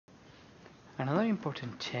Another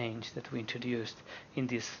important change that we introduced in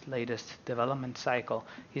this latest development cycle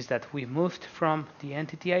is that we moved from the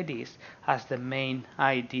entity IDs as the main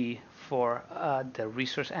ID for the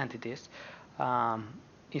resource entities.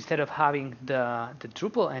 Instead of having the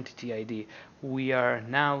Drupal entity ID, we are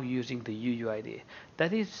now using the UUID.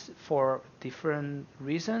 That is for different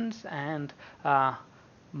reasons, and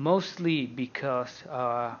mostly because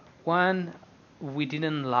one, we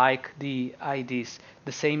didn't like the IDs,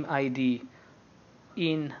 the same ID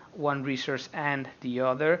in one resource and the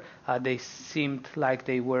other. They seemed like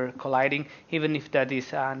they were colliding, even if that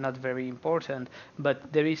is not very important.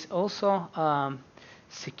 But there is also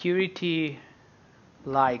security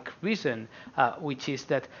like reason, which is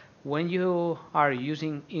that when you are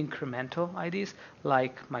using incremental IDs,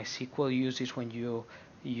 like MySQL uses when you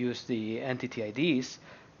use the entity IDs,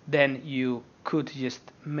 then you could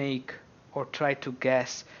just make or try to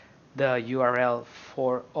guess the URL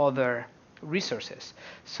for other resources.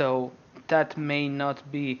 So that may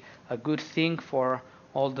not be a good thing for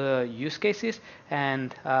all the use cases,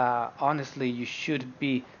 and honestly, you should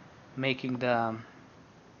be making the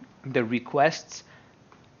requests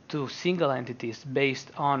to single entities based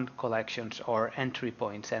on collections or entry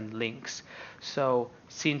points and links. So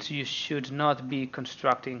since you should not be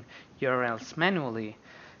constructing URLs manually,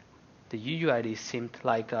 the UUID seemed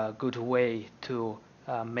like a good way to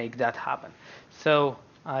make that happen. So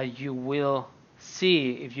you will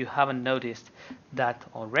see, if you haven't noticed that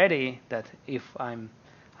already, that if I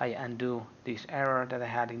undo this error that I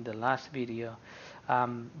had in the last video,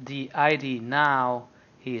 the ID now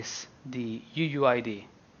is the UUID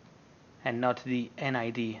and not the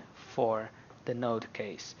NID for the node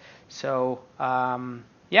case. So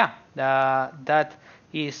yeah, that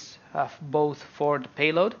is both for the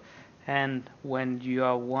payload and when you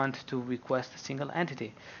want to request a single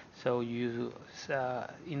entity. So you,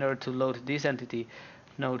 in order to load this entity,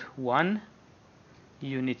 node 1,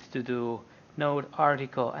 you need to do node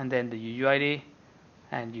article and then the UUID,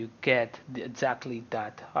 and you get exactly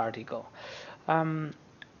that article.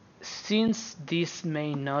 Since this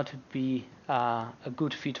may not be a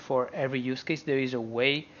good fit for every use case, there is a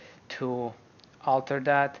way to alter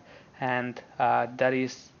that, and that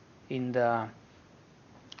is in the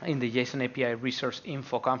JSON API resource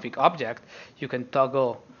info config object. You can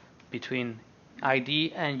toggle between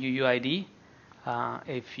ID and UUID.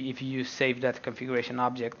 If you save that configuration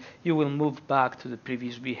object, you will move back to the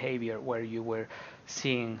previous behavior where you were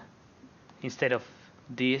seeing, instead of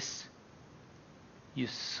this, you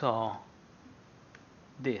saw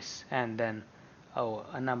this, and then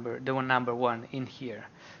the number 1 in here.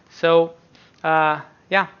 So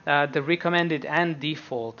yeah, the recommended and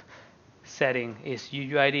default setting is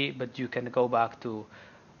UUID, but you can go back to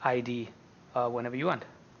ID whenever you want.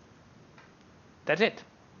 That's it.